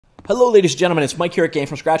Hello ladies and gentlemen, it's Mike here at Game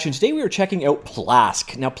From Scratch, and today we are checking out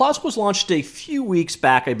Plask. Now Plask was launched a few weeks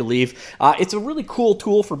back, I believe. It's a really cool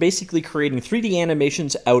tool for basically creating 3D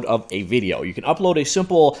animations out of a video. You can upload a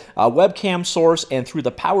simple webcam source, and through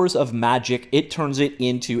the powers of magic, it turns it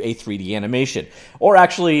into a 3D animation. Or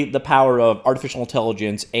actually, the power of artificial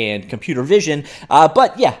intelligence and computer vision,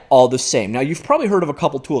 but yeah, all the same. Now you've probably heard of a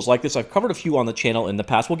couple tools like this. I've covered a few on the channel in the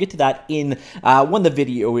past. We'll get to that in when the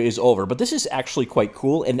video is over, but this is actually quite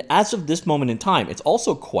cool, and as of this moment in time, it's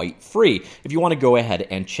also quite free if you want to go ahead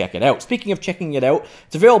and check it out. Speaking of checking it out,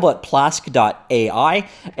 it's available at plask.ai,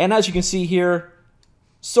 and as you can see here,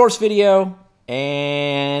 source video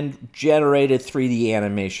and generated 3D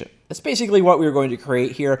animation. That's basically what we're going to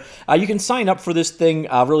create here. You can sign up for this thing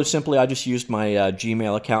really simply. I just used my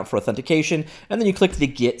Gmail account for authentication, and then you click the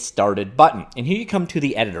Get Started button. And here you come to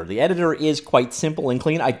the editor. The editor is quite simple and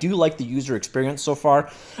clean. I do like the user experience so far.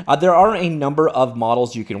 There are a number of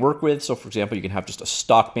models you can work with. So for example, you can have just a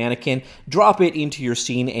stock mannequin, drop it into your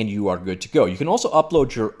scene, and you are good to go. You can also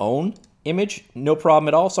upload your own image, no problem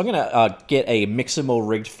at all. So I'm gonna get a Mixamo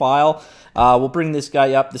rigged file. We'll bring this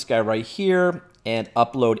guy up, this guy right here, and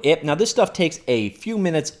upload it. Now this stuff takes a few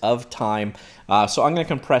minutes of time, so I'm going to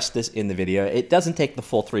compress this in the video. It doesn't take the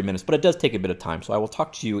full 3 minutes, but it does take a bit of time, so I will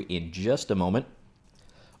talk to you in just a moment.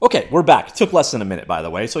 Okay, we're back. It took less than a minute, by the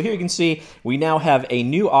way. So here you can see we now have a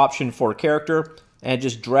new option for character, and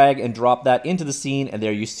just drag and drop that into the scene, and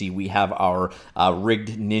there you see we have our rigged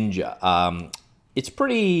ninja. It's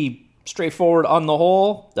pretty straightforward on the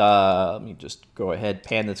whole. Let me just go ahead,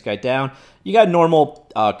 pan this guy down. You got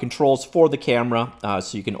normal controls for the camera,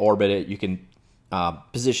 so you can orbit it, you can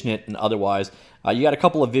position it, and otherwise. You got a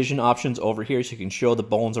couple of vision options over here, so you can show the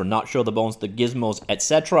bones or not show the bones, the gizmos,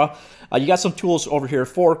 etc. You got some tools over here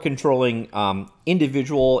for controlling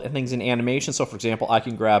individual things in animation. So for example, I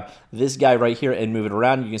can grab this guy right here and move it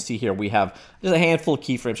around. You can see here we have just a handful of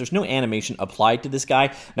keyframes. There's no animation applied to this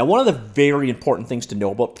guy. Now one of the very important things to know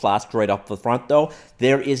about Plask right up the front though,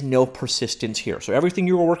 there is no persistence here. So everything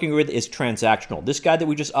you were working with is transactional. This guy that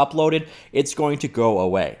we just uploaded, it's going to go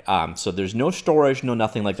away. So there's no storage, no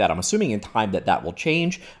nothing like that. I'm assuming in time that will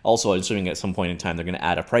change. Also, I'm assuming at some point in time they're going to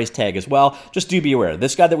add a price tag as well. Just do be aware.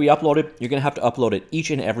 This guy that we uploaded, you're going to have to upload it each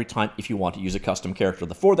and every time if you want to use a custom character.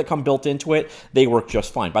 The 4 that come built into it, they work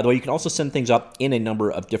just fine. By the way, you can also send things up in a number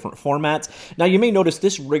of different formats. Now, you may notice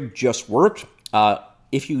this rig just worked.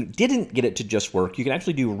 If you didn't get it to just work, you can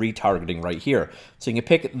actually do retargeting right here. So you can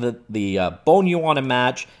pick the bone you want to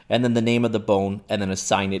match, and then the name of the bone, and then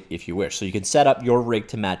assign it if you wish. So you can set up your rig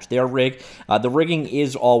to match their rig. The rigging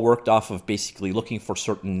is all worked off of basically looking for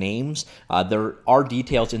certain names. There are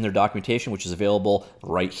details in their documentation, which is available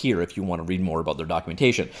right here if you want to read more about their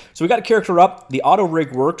documentation. So we got a character up. The auto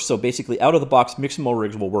rig works, so basically out of the box, Mixamo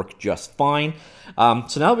rigs will work just fine.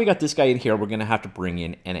 So now that we got this guy in here, we're going to have to bring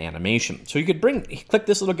in an animation. So you could click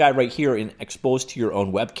this little guy right here and expose to your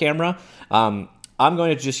own web camera. I'm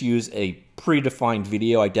going to just use a predefined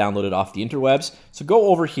video I downloaded off the interwebs. So go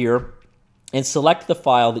over here and select the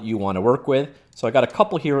file that you want to work with. So I got a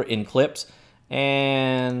couple here in clips,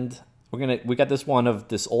 and we got this one of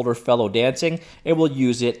this older fellow dancing, and we'll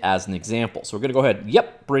use it as an example. So we're gonna go ahead,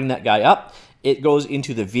 bring that guy up. It goes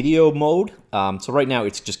into the video mode. So right now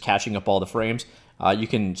it's just caching up all the frames. You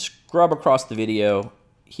can scrub across the video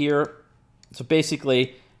here. So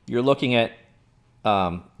basically you're looking at,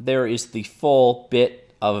 there is the full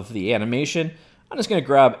bit of the animation. I'm just gonna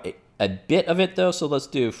grab a bit of it though. So let's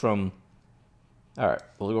do from, all right,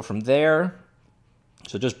 we'll go from there.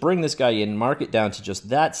 So just bring this guy in, mark it down to just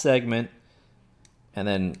that segment, and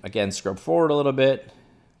then again scrub forward a little bit.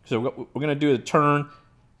 So we're gonna do a turn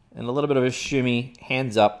and a little bit of a shimmy,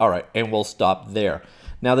 hands up. All right, and we'll stop there.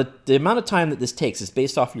 Now, the amount of time that this takes is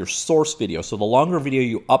based off your source video. So the longer video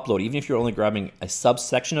you upload, even if you're only grabbing a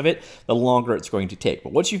subsection of it, the longer it's going to take.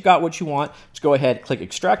 But once you've got what you want, just go ahead, click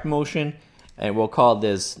Extract Motion, and we'll call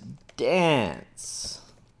this Dance.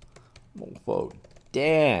 We'll vote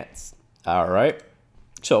Dance. All right.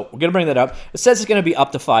 So we're going to bring that up. It says it's going to be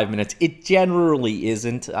up to 5 minutes. It generally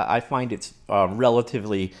isn't. I find it's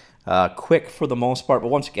relatively quick for the most part. But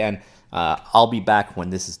once again, I'll be back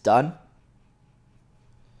when this is done.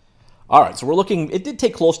 All right, so we're looking, it did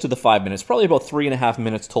take close to the 5 minutes, probably about 3.5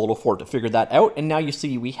 minutes total for it to figure that out. And now you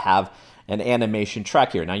see we have an animation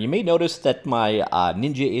track here. Now you may notice that my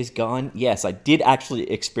ninja is gone. Yes, I did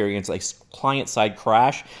actually experience a client-side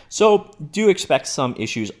crash, so do expect some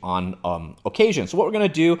issues on occasion. So what we're gonna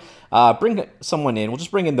do, bring someone in. We'll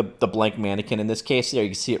just bring in the blank mannequin in this case. There, you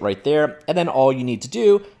can see it right there. And then all you need to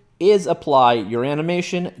do is apply your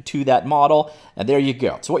animation to that model, and there you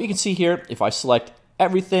go. So what you can see here, if I select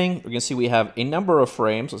everything. We're going to see we have a number of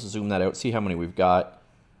frames. Let's zoom that out, see how many we've got.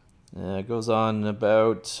 It goes on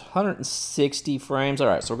about 160 frames. All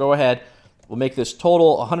right, so we'll go ahead. We'll make this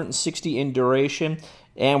total 160 in duration,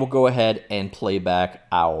 and we'll go ahead and play back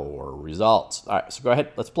our results. All right, so go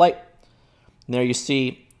ahead. Let's play. And there you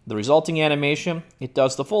see the resulting animation. It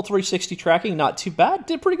does the full 360 tracking. Not too bad.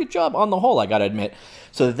 Did a pretty good job on the whole, I got to admit.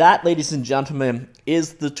 So that, ladies and gentlemen,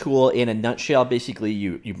 is the tool in a nutshell. Basically,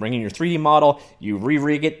 you bring in your 3D model, you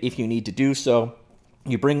re-rig it if you need to do so.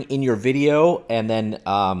 You bring in your video, and then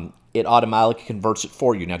it automatically converts it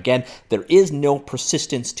for you. Now, again, there is no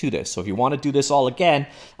persistence to this. So if you want to do this all again,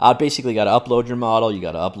 basically you got to upload your model, you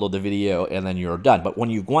got to upload the video, and then you're done. But when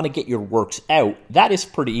you want to get your works out, that is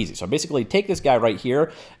pretty easy. So I basically take this guy right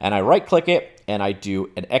here, and I right-click it, and I do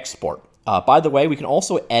an export. By the way, we can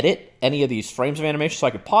also edit any of these frames of animation, so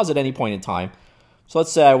I could pause at any point in time. So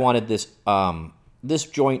let's say I wanted this this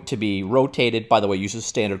joint to be rotated. By the way, uses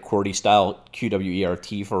standard QWERTY style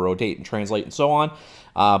QWERT for rotate and translate and so on.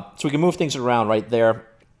 So we can move things around right there.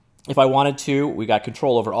 If I wanted to, we got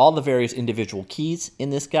control over all the various individual keys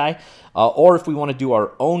in this guy. Or if we want to do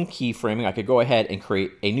our own keyframing, I could go ahead and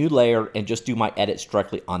create a new layer and just do my edits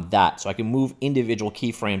directly on that. So I can move individual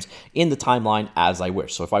keyframes in the timeline as I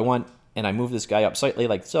wish. So if I want, and I move this guy up slightly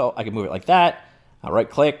like so, I can move it like that. I'll right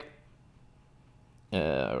click.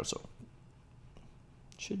 So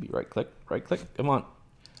should be right click, come on.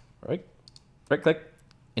 Right click.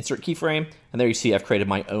 Insert keyframe, and there you see I've created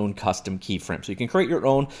my own custom keyframe. So you can create your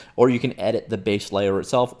own, or you can edit the base layer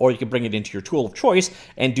itself, or you can bring it into your tool of choice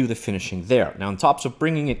and do the finishing there. Now on top of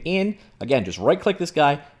bringing it in, again, just right click this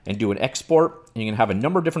guy and do an export, and you can have a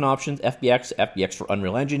number of different options: FBX for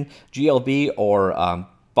Unreal Engine, GLB, or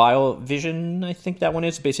BioVision, I think that one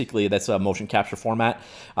is. Basically, that's a motion capture format.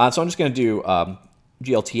 So I'm just going to do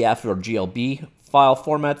GLTF or GLB file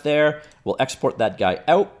format there. We'll export that guy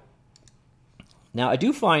out. Now, I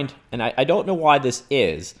do find, and I don't know why this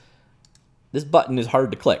button is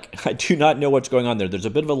hard to click. I do not know what's going on there. There's a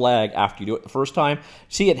bit of a lag after you do it the first time.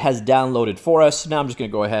 See, it has downloaded for us. Now I'm just going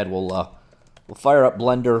to go ahead. We'll fire up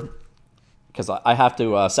Blender, because I have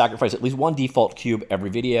to sacrifice at least one default cube every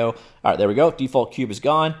video. All right, there we go. Default cube is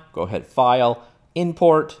gone. Go ahead, File,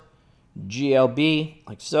 Import, GLB,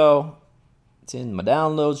 like so. It's in my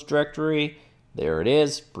Downloads directory. There it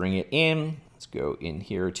is. Bring it in. Let's go in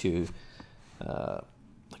here to...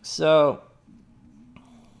 like so,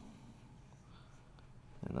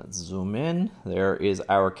 and let's zoom in. There is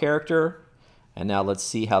our character, and now let's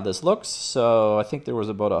see how this looks. So I think there was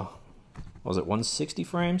about what was it, 160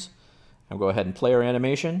 frames. I'll go ahead and play our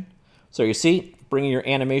animation. So you see, bringing your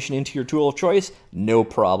animation into your tool of choice, no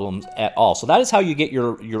problems at all. So that is how you get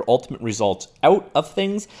your ultimate results out of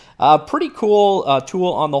things. Pretty cool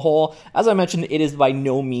tool on the whole. As I mentioned, it is by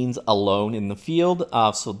no means alone in the field.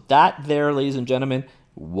 So that there, ladies and gentlemen,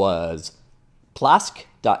 was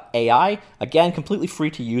Plask.ai. Again, completely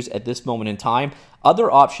free to use at this moment in time.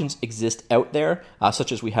 Other options exist out there,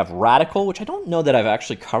 such as we have Radical, which I don't know that I've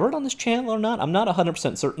actually covered on this channel or not. I'm not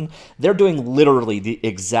 100% certain. They're doing literally the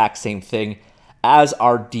exact same thing as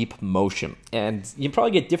our DeepMotion, and you can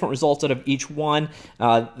probably get different results out of each one.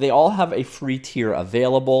 They all have a free tier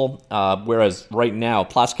available, whereas right now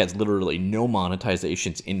Plask has literally no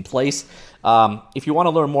monetizations in place. If you want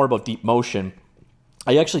to learn more about DeepMotion,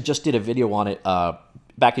 I actually just did a video on it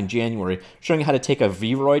back in January, showing you how to take a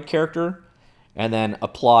Vroid character and then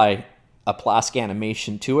apply a Plask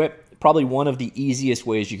animation to it. Probably one of the easiest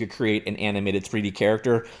ways you could create an animated 3D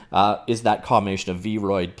character is that combination of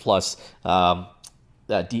Vroid plus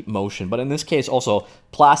DeepMotion. But in this case, also,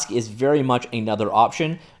 Plask is very much another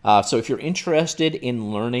option. So if you're interested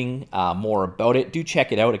in learning more about it, do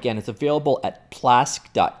check it out. Again, it's available at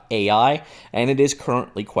Plask.ai, and it is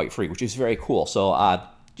currently quite free, which is very cool. So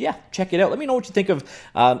yeah, check it out. Let me know what you think of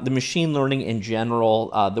the machine learning in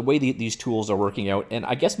general, the way these tools are working out. And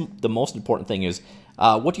I guess the most important thing is,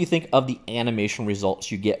 what do you think of the animation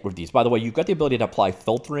results you get with these? By the way, you've got the ability to apply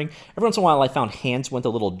filtering. Every once in a while, I found hands went a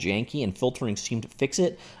little janky, and filtering seemed to fix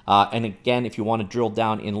it. And again, if you want to drill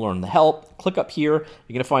down and learn the help, click up here.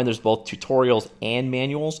 You're going to find there's both tutorials and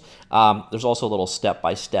manuals. There's also a little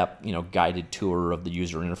step-by-step, guided tour of the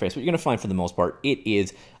user interface. But you're going to find, for the most part, it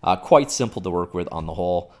is quite simple to work with on the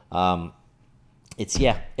whole. It's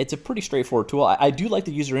a pretty straightforward tool. I do like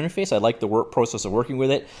the user interface. I like the work process of working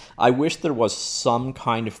with it. I wish there was some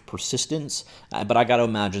kind of persistence, but I got to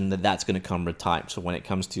imagine that that's going to come with time. So when it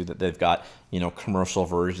comes to that, they've got commercial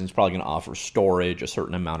version. It's probably going to offer storage, a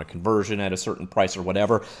certain amount of conversion at a certain price or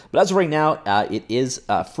whatever. But as of right now, it is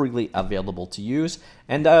freely available to use.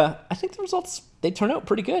 And I think the results, they turn out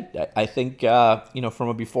pretty good. I think, from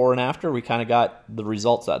a before and after, we kind of got the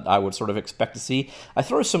results that I would sort of expect to see. I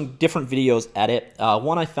threw some different videos at it.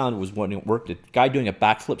 One I found was when it worked, a guy doing a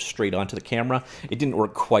backflip straight onto the camera. It didn't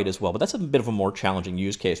work quite as well, but that's a bit of a more challenging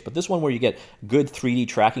use case. But this one where you get good 3D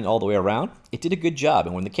tracking all the way around, it did a good job.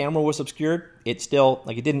 And when the camera was obscured, it still,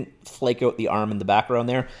 it didn't flake out the arm in the background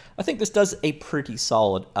there. I think this does a pretty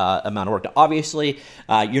solid amount of work. Now, obviously,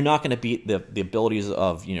 you're not going to beat the abilities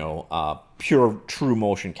of, pure true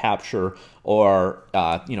motion capture or,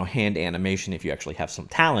 hand animation if you actually have some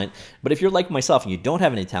talent. But if you're like myself and you don't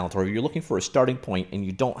have any talent, or you're looking for a starting point and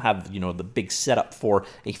you don't have, the big setup for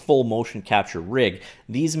a full motion capture rig,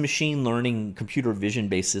 these machine learning, computer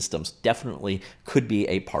vision-based systems definitely could be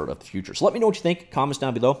a part of the future. So let me know what you think. Comments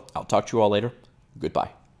down below. I'll talk to you all later.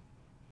 Goodbye.